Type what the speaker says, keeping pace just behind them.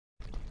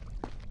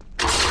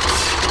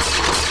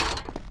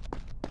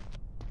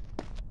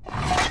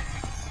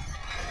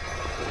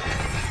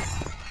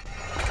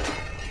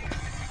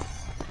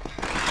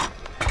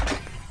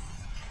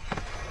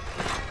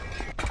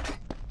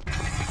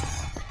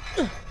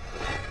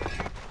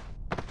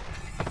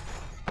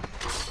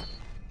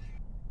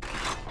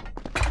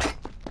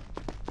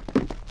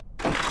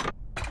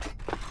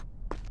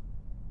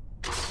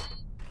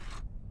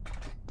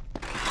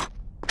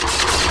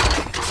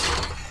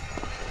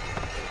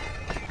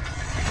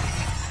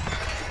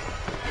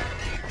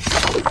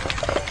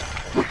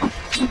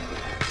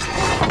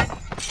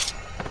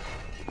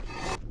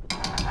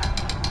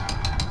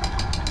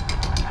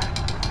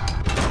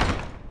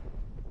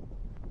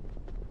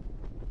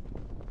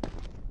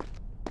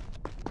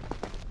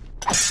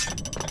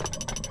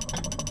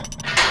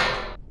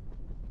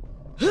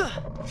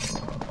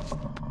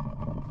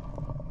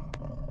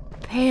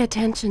Pay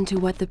attention to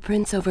what the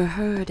prince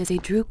overheard as he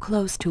drew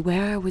close to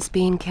where I was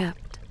being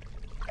kept.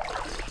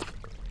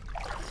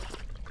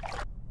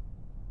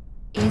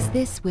 Is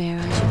this where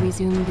I should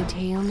resume the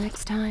tale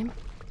next time?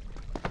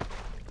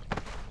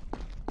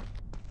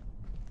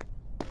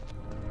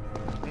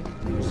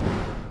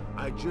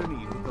 I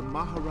journeyed with the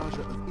Maharaja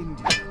of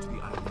India to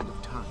the island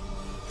of Time,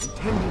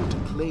 intending to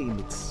claim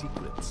its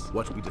secrets.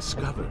 What we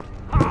discovered was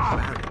a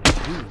barren,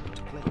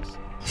 ruined place.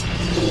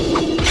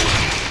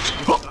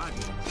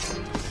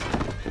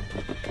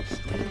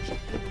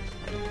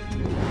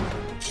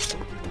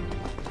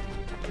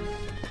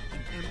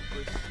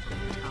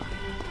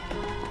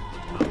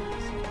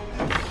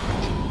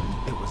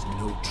 There was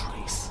no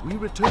trace. We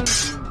returned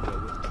to India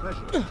with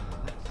treasure.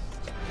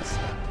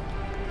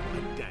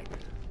 A dagger.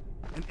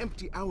 An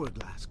empty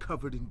hourglass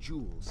covered in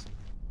jewels.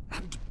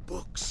 And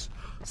books.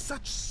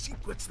 Such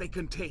secrets they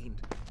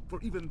contained.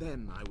 For even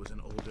then, I was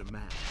an older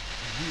man.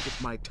 I knew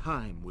that my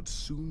time would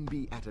soon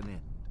be at an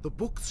end. The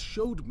books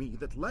showed me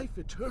that life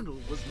eternal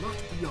was not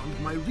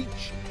beyond my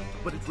reach,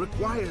 but it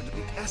required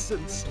the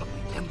essence of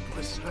the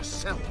Empress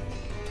herself.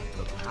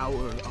 The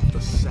power of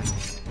the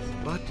sand.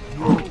 But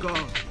your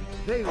God,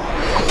 they were...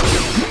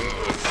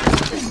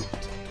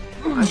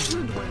 I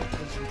turned my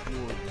attention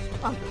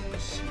towards other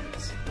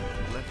pursuits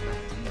and left that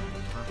dream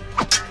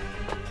behind.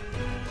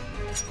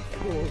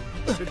 4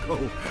 weeks ago,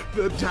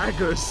 the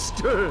dagger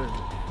stirred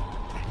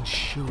and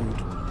showed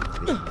me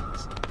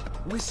things.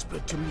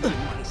 Whispered to me in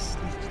my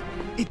sleep.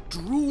 It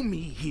drew me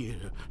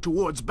here,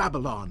 towards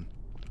Babylon.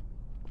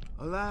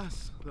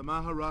 Alas, the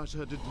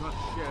Maharaja did not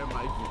share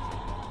my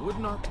vision, would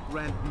not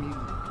grant me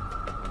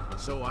leave.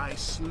 So I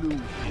slew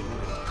him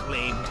and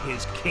claimed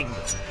his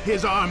kingdom,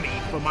 his army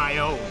for my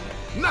own.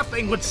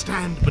 Nothing would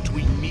stand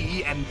between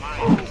me and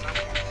my...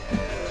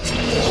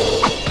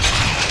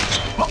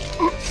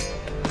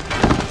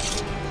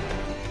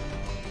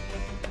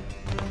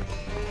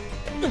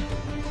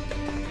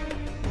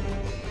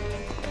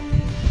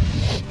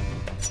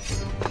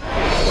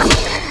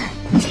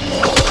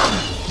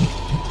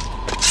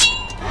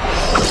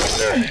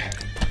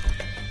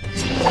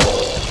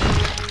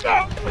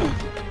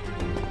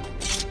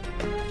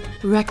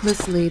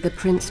 Recklessly, the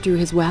prince drew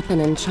his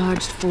weapon and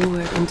charged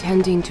forward,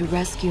 intending to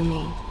rescue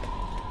me.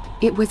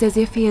 It was as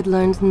if he had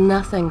learned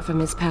nothing from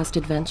his past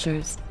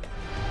adventures.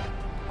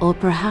 Or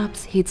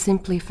perhaps he'd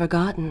simply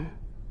forgotten,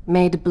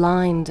 made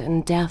blind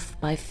and deaf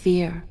by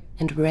fear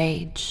and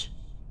rage.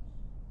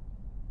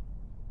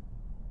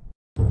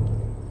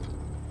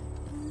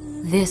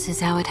 This is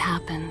how it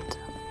happened.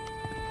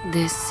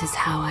 This is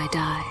how I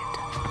died.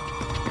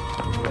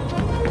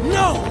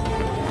 No!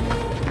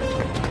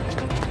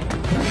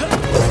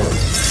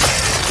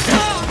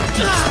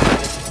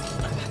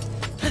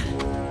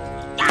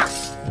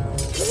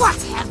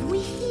 What have we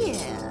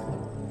here?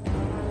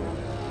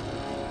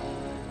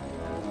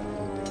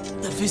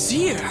 The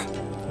vizier!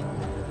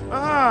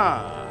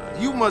 Ah,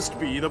 you must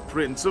be the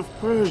Prince of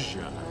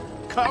Persia.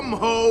 Come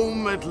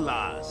home at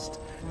last.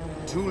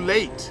 Too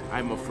late,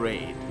 I'm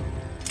afraid.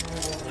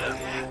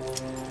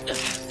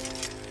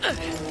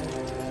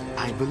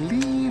 I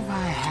believe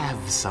I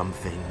have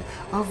something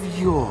of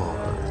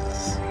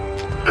yours.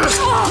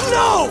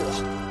 No!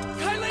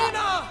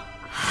 Kalena!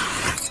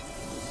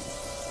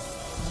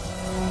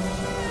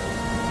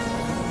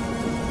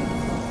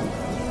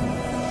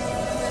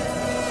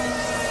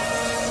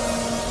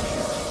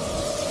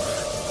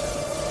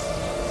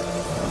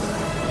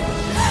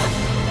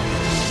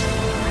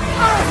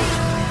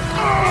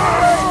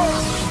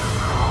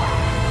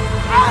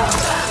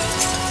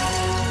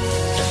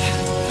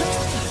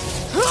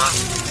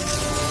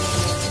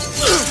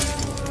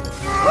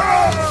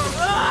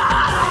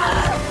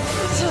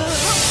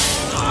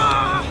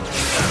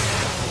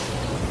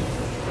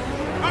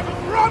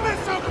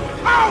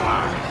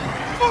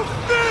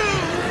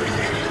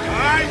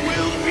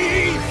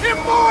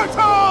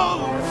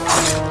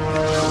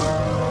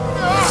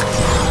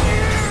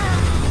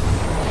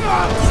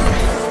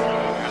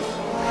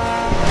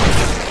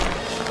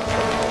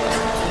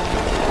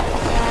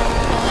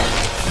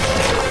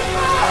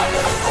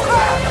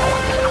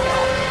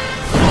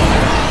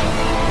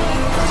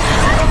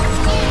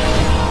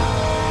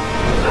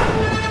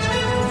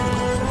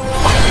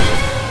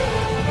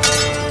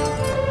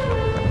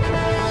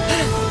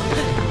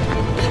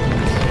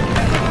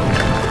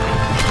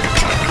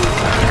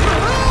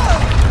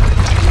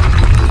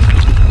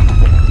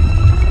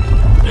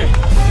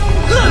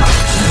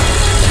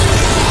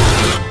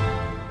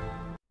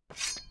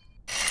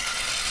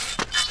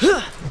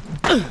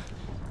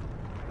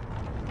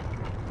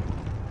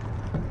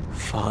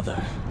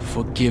 Father,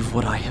 forgive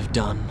what I have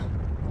done,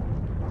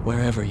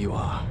 wherever you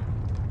are.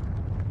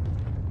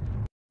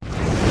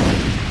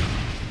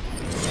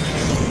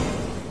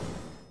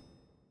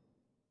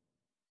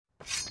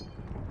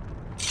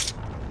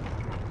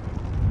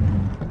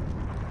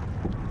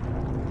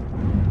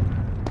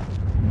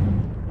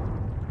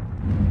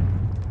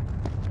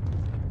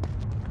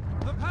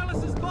 The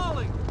palace is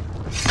falling!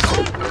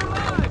 Stand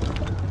alive!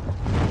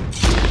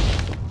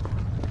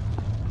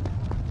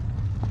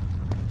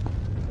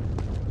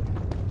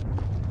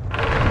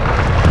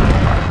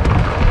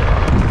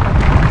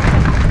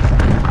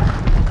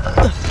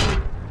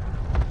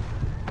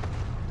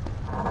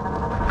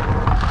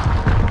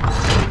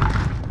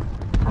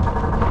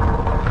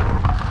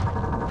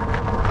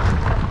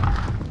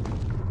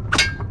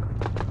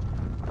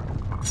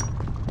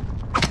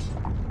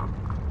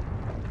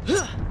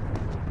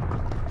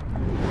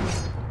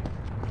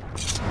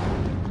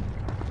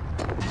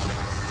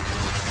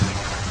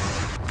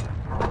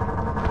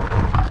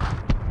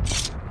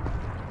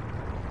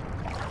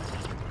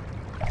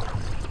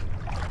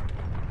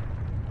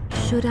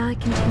 Should I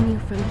continue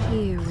from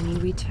here when you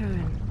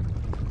return?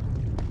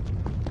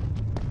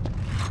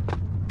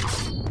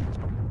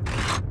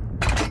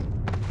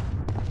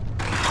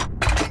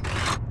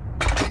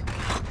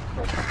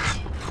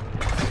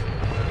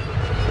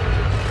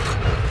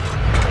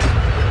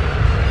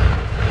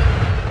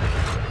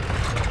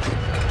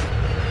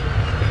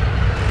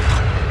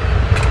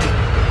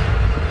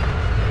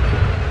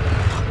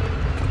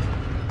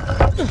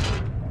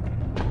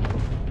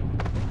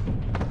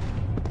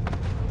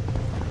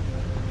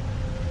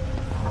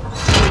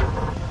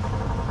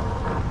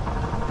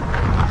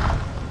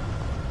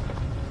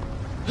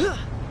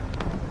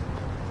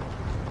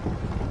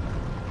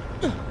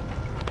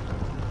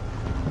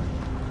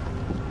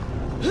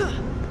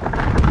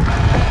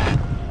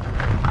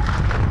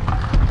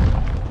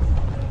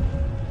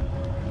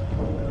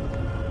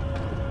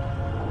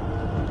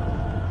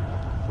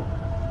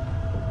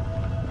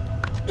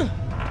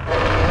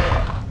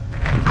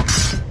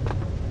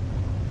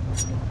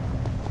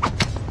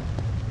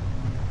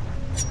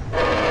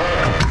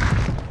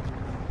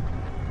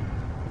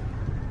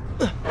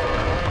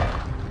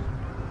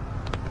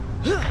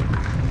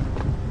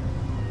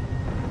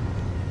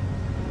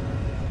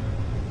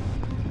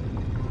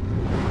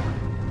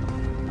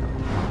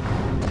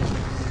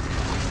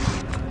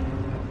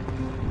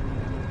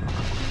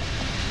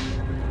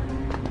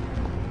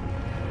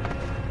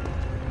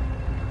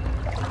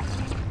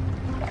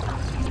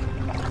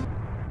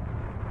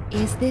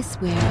 Is this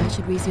where I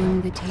should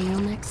resume the tale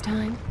next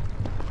time?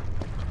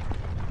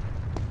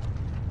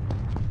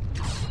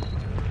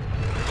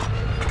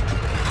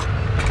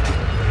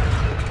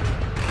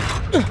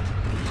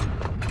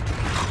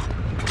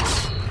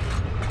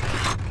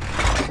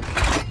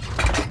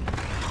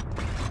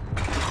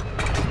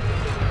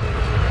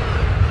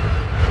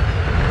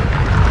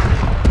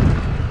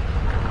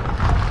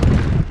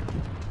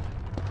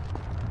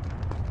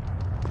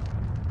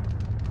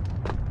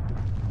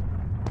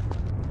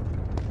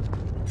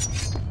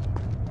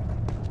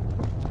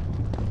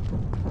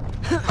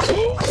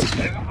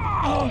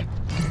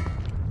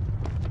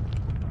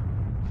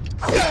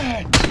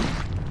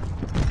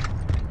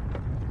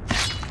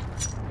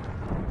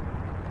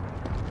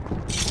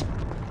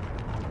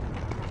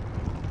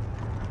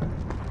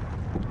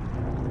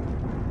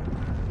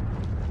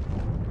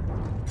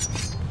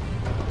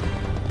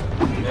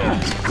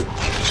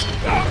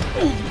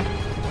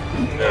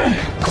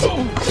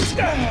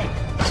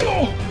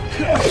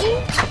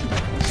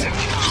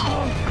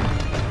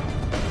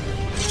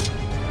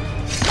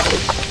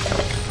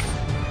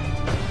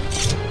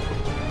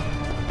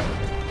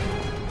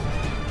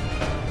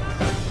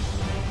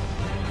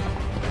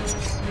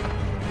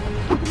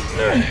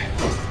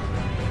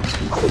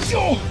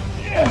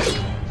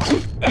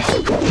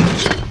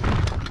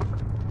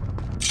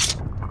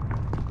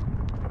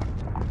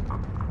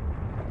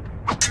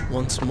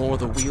 Once more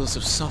the wheels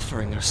of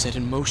suffering are set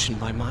in motion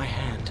by my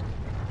hand.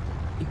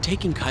 In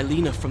taking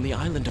Kylena from the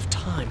island of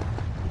time,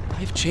 I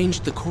have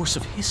changed the course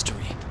of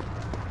history.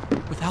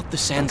 Without the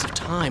sands of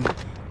time,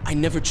 I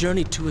never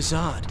journeyed to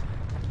Azad,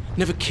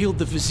 never killed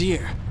the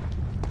vizier.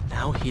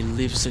 Now he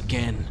lives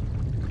again,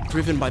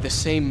 driven by the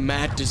same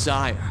mad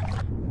desire.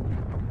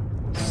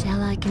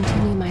 Shall I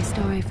continue my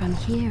story from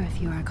here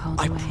if you are called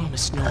I away?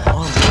 promise no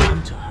harm will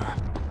come to her.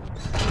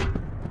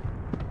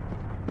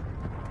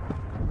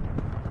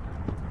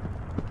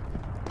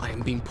 I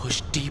am being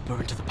pushed deeper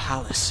into the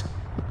palace,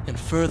 and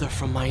further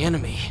from my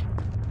enemy.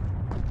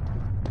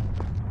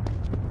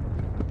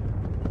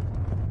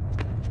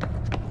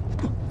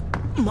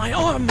 My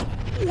arm!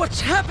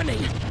 What's happening?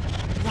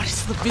 What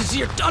has the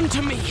vizier done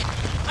to me?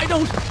 I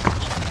don't...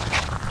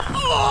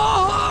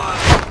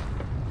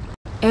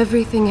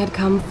 Everything had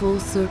come full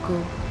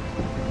circle.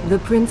 The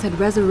prince had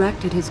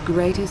resurrected his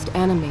greatest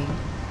enemy.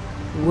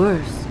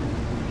 Worse,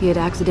 he had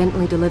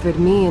accidentally delivered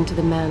me into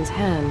the man's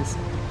hands,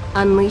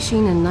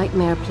 unleashing a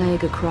nightmare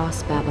plague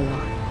across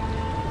Babylon.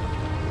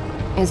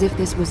 As if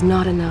this was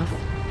not enough,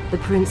 the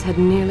prince had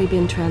nearly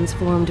been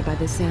transformed by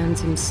the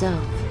sands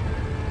himself.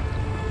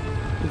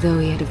 Though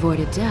he had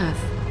avoided death,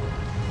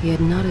 he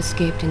had not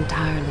escaped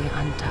entirely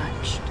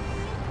untouched.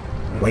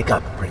 Wake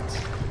up, Prince.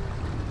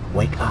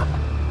 Wake up.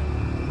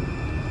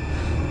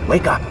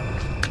 Wake up!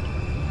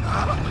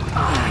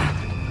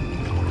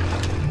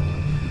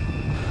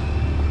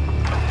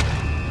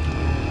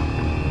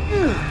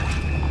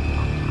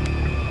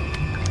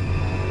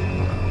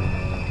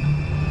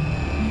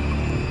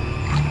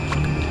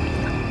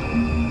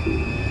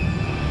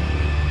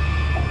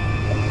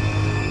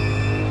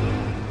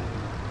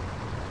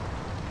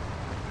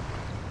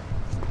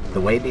 The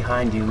way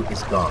behind you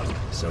is gone,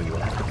 so you will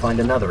have to find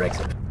another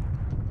exit.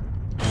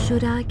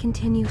 Should I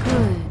continue?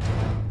 Good.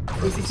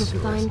 This is a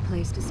Sewers. fine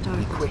place to start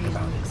Be the quick tale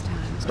about it. next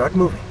time. Start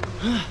moving.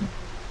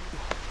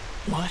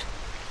 What?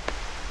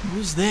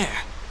 Who's there?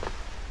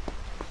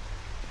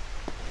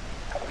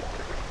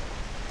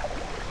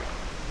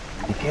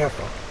 Be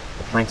careful.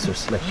 The planks are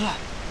slick.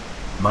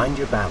 Mind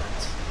your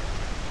balance.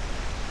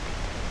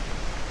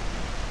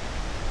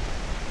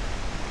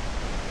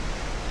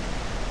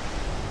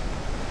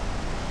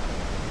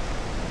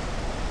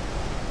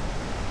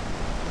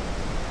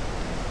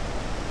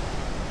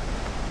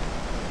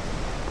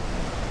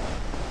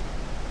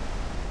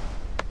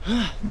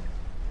 Good,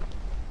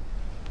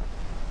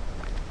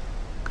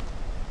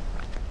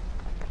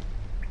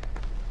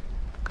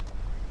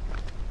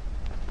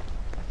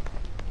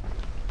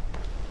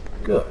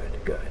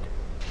 good.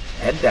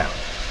 Head down.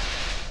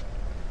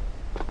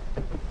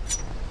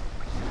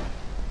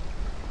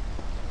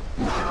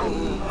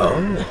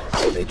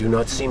 Oh, they do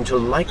not seem to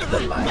like the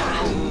light.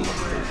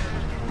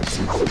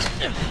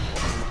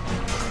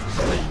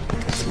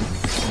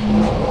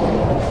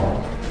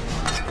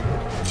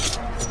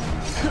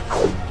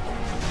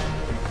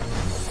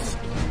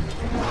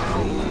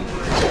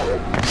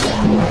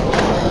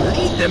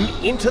 Lead them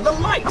into the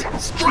light!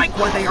 Strike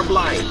while they are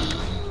blind!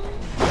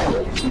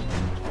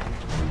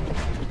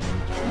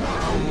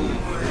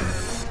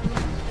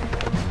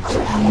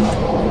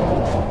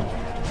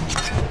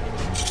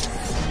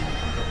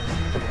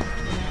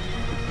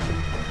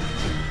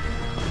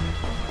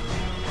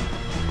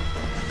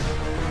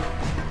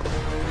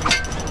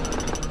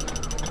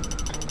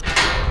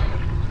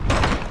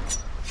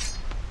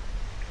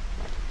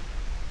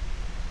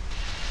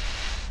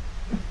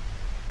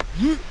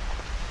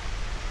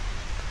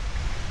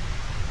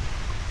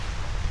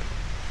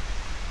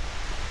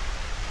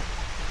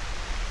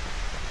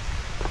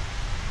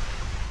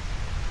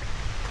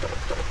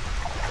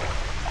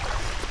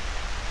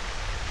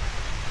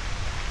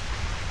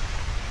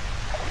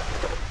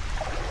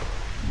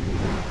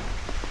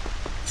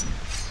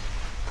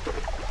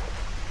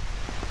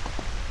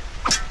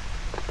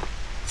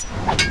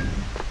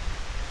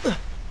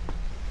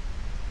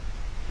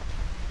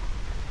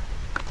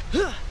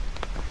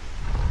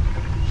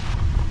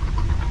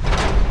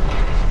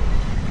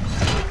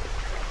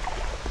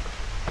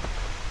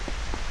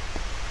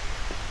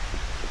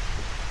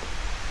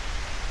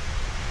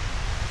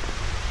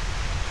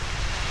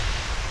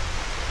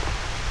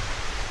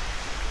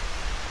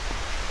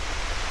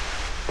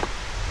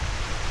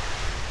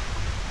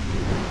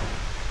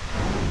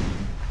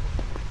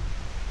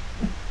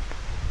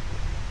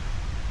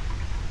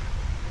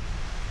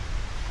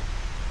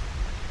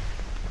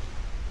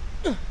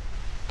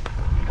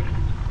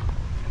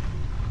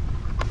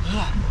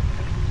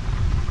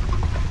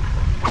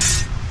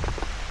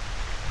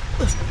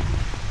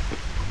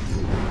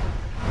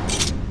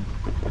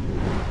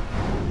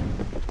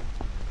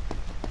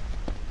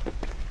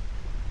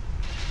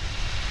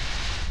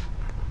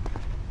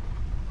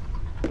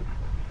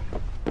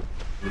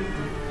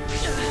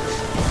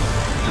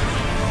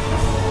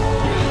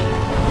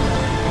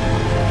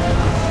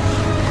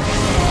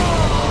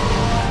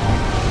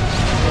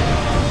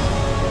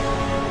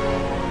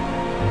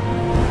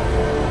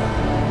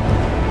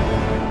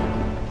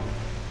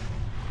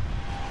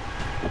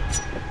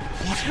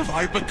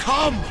 I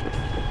become?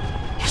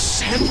 A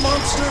sand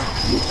monster?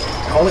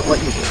 Call it what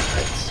you will,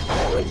 Prince.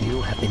 But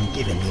you have been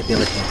given the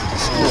ability to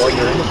destroy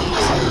your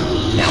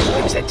enemies. Now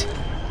use it.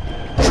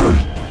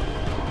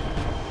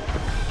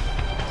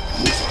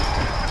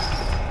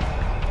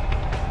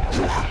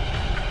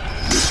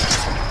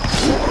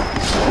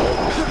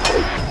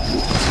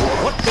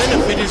 What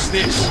benefit is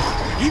this?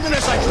 Even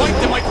as I fight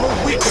them, I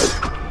grow weaker.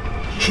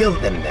 Kill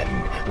them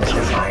then. Let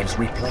their lives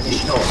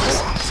replenish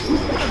yours.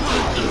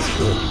 It's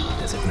good,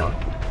 does it not?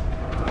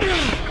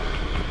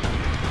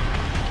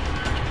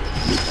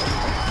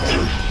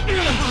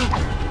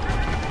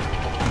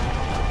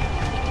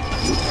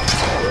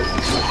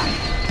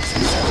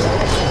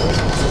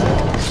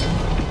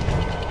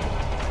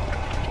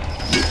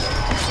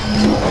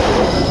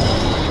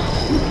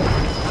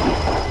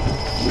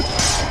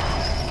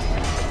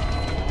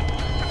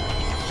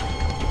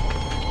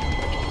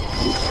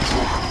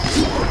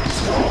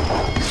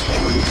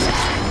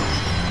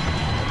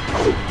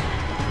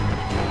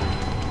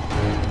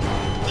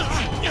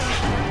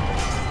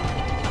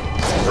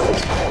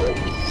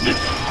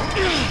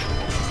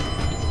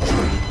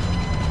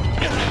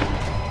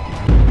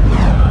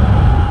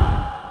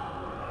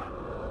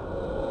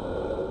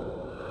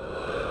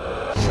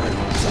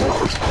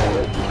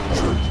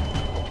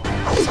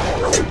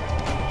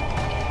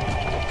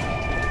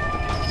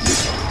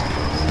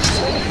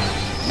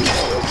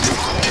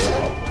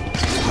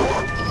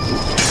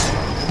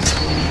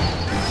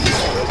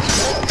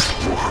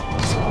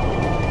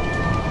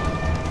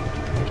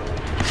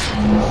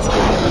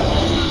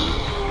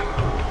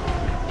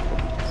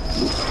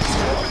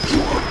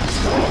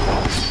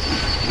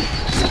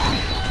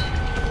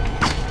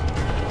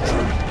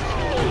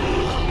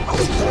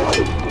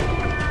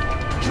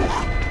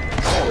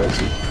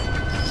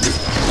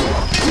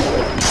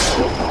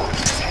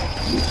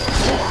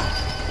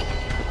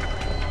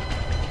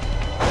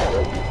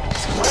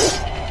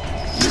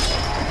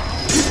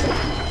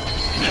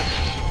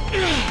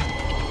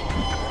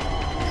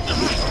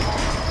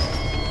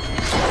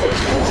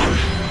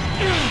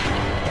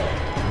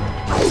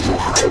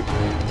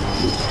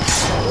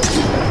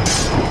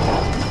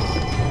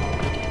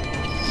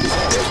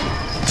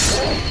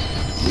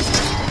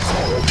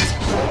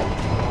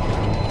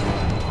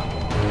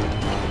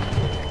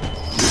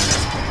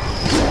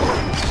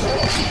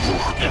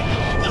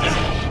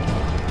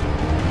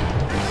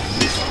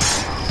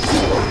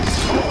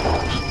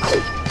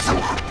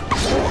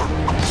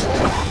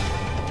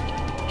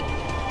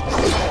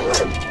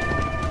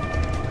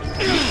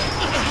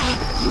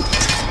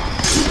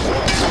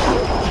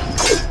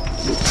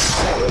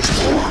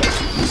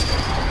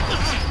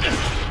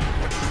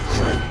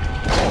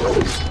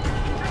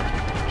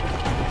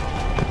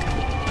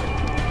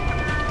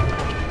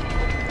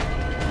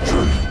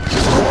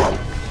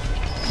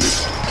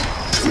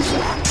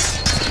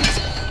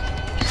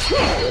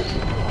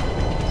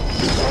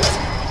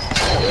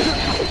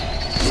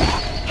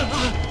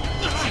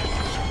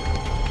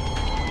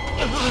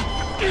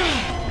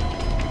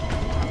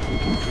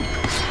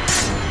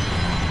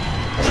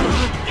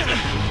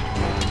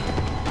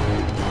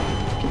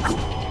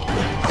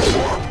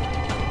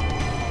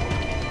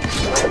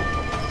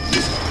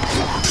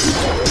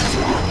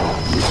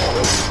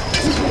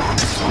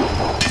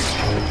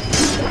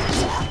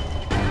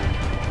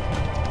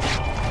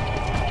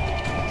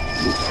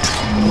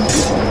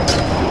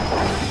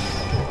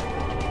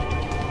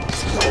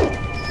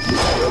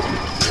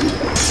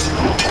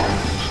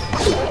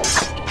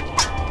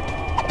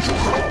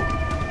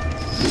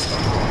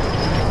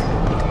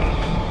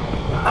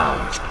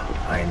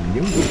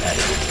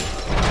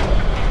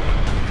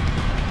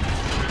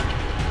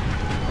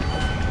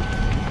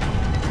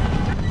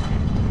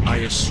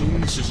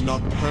 assume this is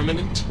not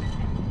permanent?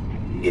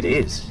 It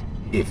is,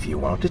 if you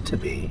want it to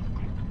be.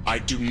 I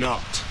do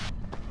not.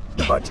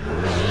 But